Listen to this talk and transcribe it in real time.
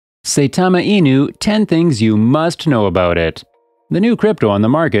Saitama Inu, 10 things you must know about it. The new crypto on the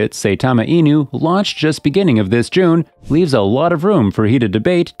market, Saitama Inu, launched just beginning of this June, leaves a lot of room for heated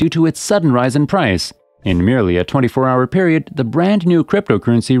debate due to its sudden rise in price. In merely a 24-hour period, the brand new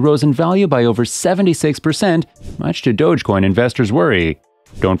cryptocurrency rose in value by over 76%, much to Dogecoin investors' worry.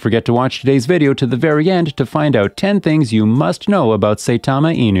 Don't forget to watch today's video to the very end to find out 10 things you must know about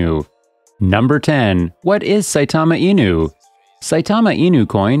Saitama Inu. Number 10. What is Saitama Inu? Saitama Inu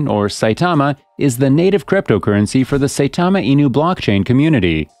coin, or Saitama, is the native cryptocurrency for the Saitama Inu blockchain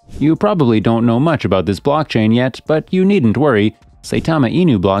community. You probably don't know much about this blockchain yet, but you needn't worry. Saitama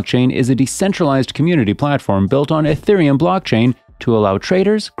Inu blockchain is a decentralized community platform built on Ethereum blockchain to allow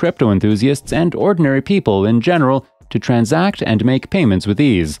traders, crypto enthusiasts, and ordinary people in general to transact and make payments with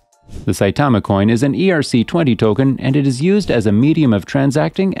ease. The Saitama coin is an ERC20 token, and it is used as a medium of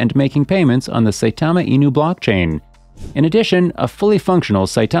transacting and making payments on the Saitama Inu blockchain. In addition, a fully functional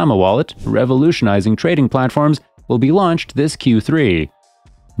Saitama wallet, revolutionizing trading platforms, will be launched this Q3.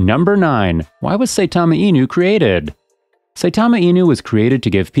 Number 9. Why was Saitama Inu created? Saitama Inu was created to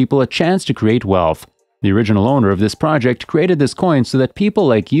give people a chance to create wealth. The original owner of this project created this coin so that people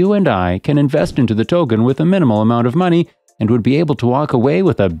like you and I can invest into the token with a minimal amount of money and would be able to walk away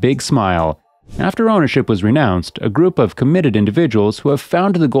with a big smile. After ownership was renounced, a group of committed individuals who have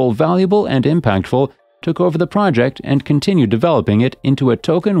found the goal valuable and impactful took over the project and continued developing it into a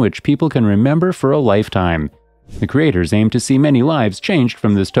token which people can remember for a lifetime. The creators aim to see many lives changed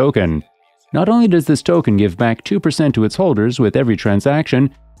from this token. Not only does this token give back 2% to its holders with every transaction,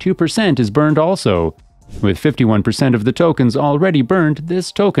 2% is burned also. With 51% of the tokens already burned,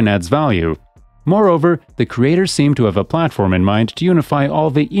 this token adds value. Moreover, the creators seem to have a platform in mind to unify all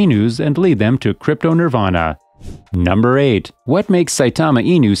the Inus and lead them to crypto nirvana. Number 8. What makes Saitama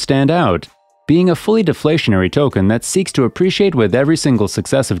Inu stand out? Being a fully deflationary token that seeks to appreciate with every single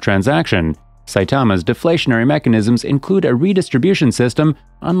successive transaction, Saitama's deflationary mechanisms include a redistribution system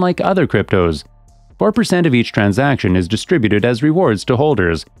unlike other cryptos. 4% of each transaction is distributed as rewards to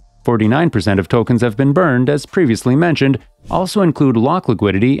holders. 49% of tokens have been burned, as previously mentioned, also include lock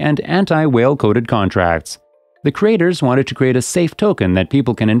liquidity and anti-whale coded contracts. The creators wanted to create a safe token that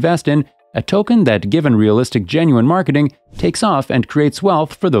people can invest in, a token that, given realistic genuine marketing, takes off and creates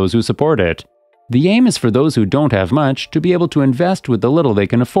wealth for those who support it. The aim is for those who don't have much to be able to invest with the little they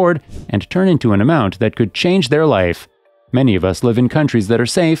can afford and turn into an amount that could change their life. Many of us live in countries that are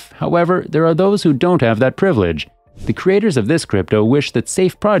safe, however, there are those who don't have that privilege. The creators of this crypto wish that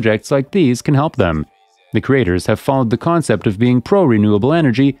safe projects like these can help them. The creators have followed the concept of being pro-renewable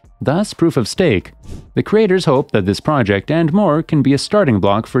energy, thus proof of stake. The creators hope that this project and more can be a starting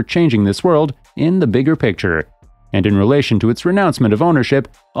block for changing this world in the bigger picture. And in relation to its renouncement of ownership,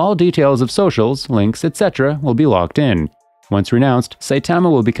 all details of socials, links, etc. will be locked in. Once renounced, Saitama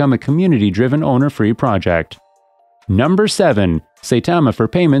will become a community-driven owner-free project. Number 7. Saitama for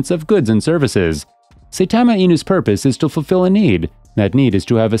payments of goods and services. Saitama Inu's purpose is to fulfill a need. That need is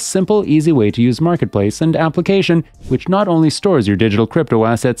to have a simple, easy way to use marketplace and application which not only stores your digital crypto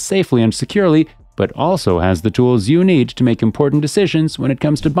assets safely and securely, but also has the tools you need to make important decisions when it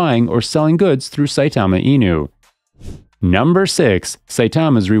comes to buying or selling goods through Saitama Inu. Number 6.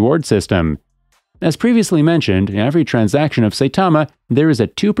 Saitama's reward system. As previously mentioned, in every transaction of Saitama, there is a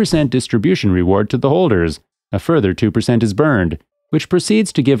 2% distribution reward to the holders. A further 2% is burned, which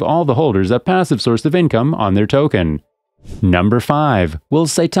proceeds to give all the holders a passive source of income on their token. Number 5. Will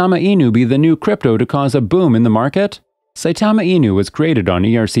Saitama Inu be the new crypto to cause a boom in the market? Saitama Inu was created on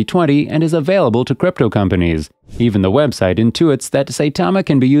ERC20 and is available to crypto companies. Even the website intuits that Saitama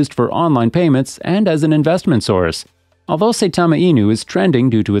can be used for online payments and as an investment source. Although Saitama Inu is trending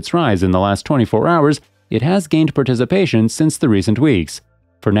due to its rise in the last 24 hours, it has gained participation since the recent weeks.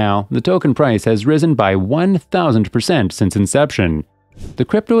 For now, the token price has risen by 1,000% since inception. The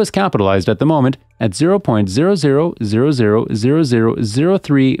crypto is capitalized at the moment at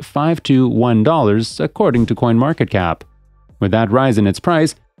 $0.00000003,521 according to CoinMarketCap. With that rise in its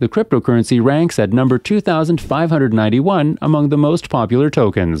price, the cryptocurrency ranks at number 2,591 among the most popular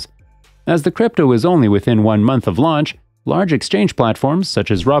tokens. As the crypto is only within 1 month of launch, large exchange platforms such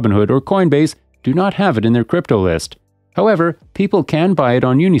as Robinhood or Coinbase do not have it in their crypto list. However, people can buy it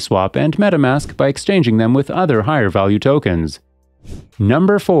on Uniswap and MetaMask by exchanging them with other higher-value tokens.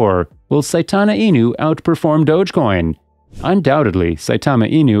 Number 4. Will Saitama Inu outperform Dogecoin? Undoubtedly, Saitama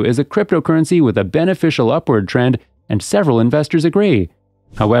Inu is a cryptocurrency with a beneficial upward trend, and several investors agree.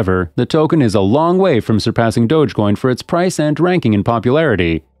 However, the token is a long way from surpassing Dogecoin for its price and ranking in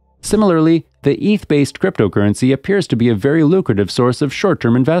popularity. Similarly, the ETH-based cryptocurrency appears to be a very lucrative source of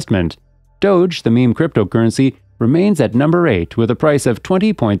short-term investment. Doge, the meme cryptocurrency, remains at number 8 with a price of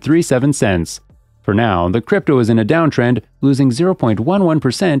 20.37 cents. For now, the crypto is in a downtrend, losing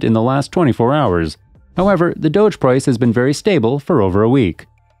 0.11% in the last 24 hours. However, the Doge price has been very stable for over a week.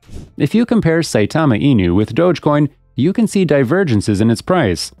 If you compare Saitama Inu with Dogecoin, you can see divergences in its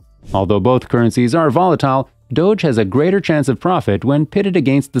price. Although both currencies are volatile, Doge has a greater chance of profit when pitted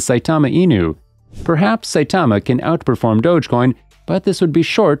against the Saitama Inu. Perhaps Saitama can outperform Dogecoin, but this would be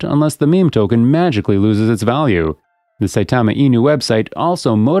short unless the meme token magically loses its value. The Saitama Inu website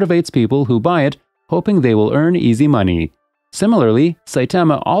also motivates people who buy it, hoping they will earn easy money. Similarly,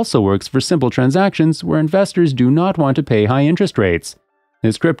 Saitama also works for simple transactions where investors do not want to pay high interest rates.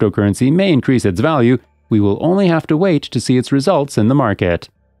 This cryptocurrency may increase its value. We will only have to wait to see its results in the market.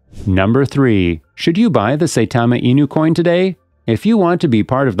 Number 3. Should you buy the Saitama Inu coin today? If you want to be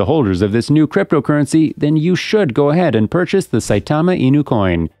part of the holders of this new cryptocurrency, then you should go ahead and purchase the Saitama Inu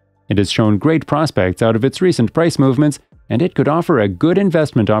coin. It has shown great prospects out of its recent price movements, and it could offer a good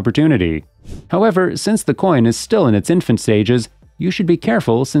investment opportunity. However, since the coin is still in its infant stages, you should be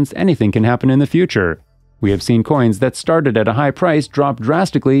careful since anything can happen in the future. We have seen coins that started at a high price drop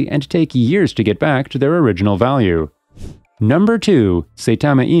drastically and take years to get back to their original value. Number 2.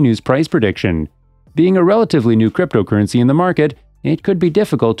 Saitama Inu's price prediction. Being a relatively new cryptocurrency in the market, it could be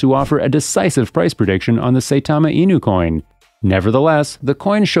difficult to offer a decisive price prediction on the Saitama Inu coin. Nevertheless, the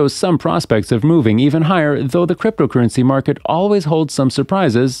coin shows some prospects of moving even higher, though the cryptocurrency market always holds some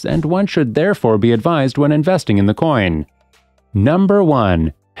surprises, and one should therefore be advised when investing in the coin. Number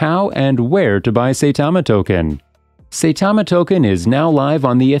 1. How and where to buy Saitama token. Saitama token is now live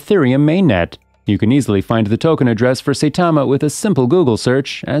on the Ethereum mainnet. You can easily find the token address for Saitama with a simple Google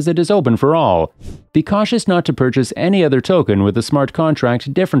search, as it is open for all. Be cautious not to purchase any other token with a smart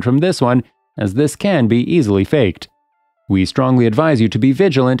contract different from this one, as this can be easily faked. We strongly advise you to be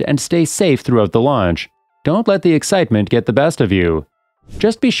vigilant and stay safe throughout the launch. Don't let the excitement get the best of you.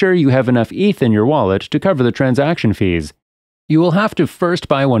 Just be sure you have enough ETH in your wallet to cover the transaction fees. You will have to first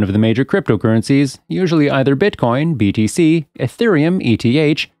buy one of the major cryptocurrencies, usually either Bitcoin, BTC, Ethereum,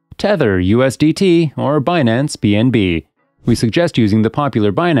 ETH, Tether, USDT, or Binance, BNB. We suggest using the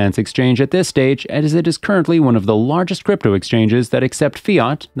popular Binance exchange at this stage, as it is currently one of the largest crypto exchanges that accept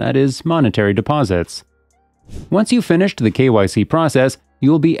fiat, that is, monetary deposits. Once you've finished the KYC process, you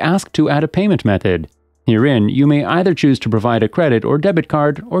will be asked to add a payment method. Herein, you may either choose to provide a credit or debit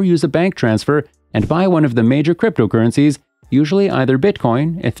card or use a bank transfer and buy one of the major cryptocurrencies, usually either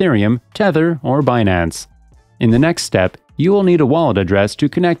Bitcoin, Ethereum, Tether, or Binance. In the next step, you will need a wallet address to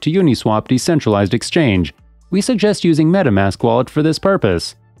connect to Uniswap decentralized exchange. We suggest using MetaMask wallet for this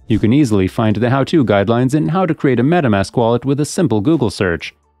purpose. You can easily find the how-to guidelines in how to create a MetaMask wallet with a simple Google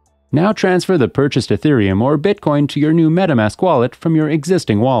search. Now transfer the purchased Ethereum or Bitcoin to your new MetaMask wallet from your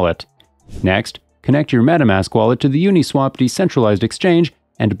existing wallet. Next, connect your MetaMask wallet to the Uniswap decentralized exchange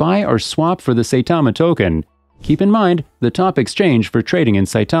and buy or swap for the Saitama token. Keep in mind, the top exchange for trading in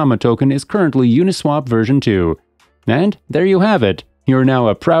Saitama token is currently Uniswap version 2. And there you have it. You're now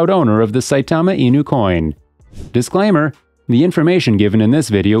a proud owner of the Saitama Inu coin. Disclaimer: the information given in this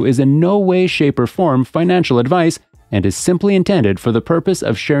video is in no way, shape, or form financial advice and is simply intended for the purpose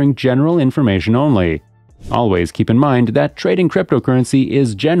of sharing general information only. Always keep in mind that trading cryptocurrency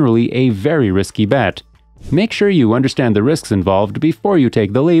is generally a very risky bet. Make sure you understand the risks involved before you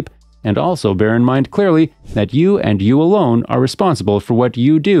take the leap, and also bear in mind clearly that you and you alone are responsible for what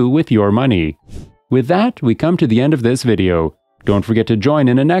you do with your money. With that, we come to the end of this video. Don't forget to join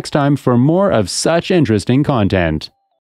in next time for more of such interesting content.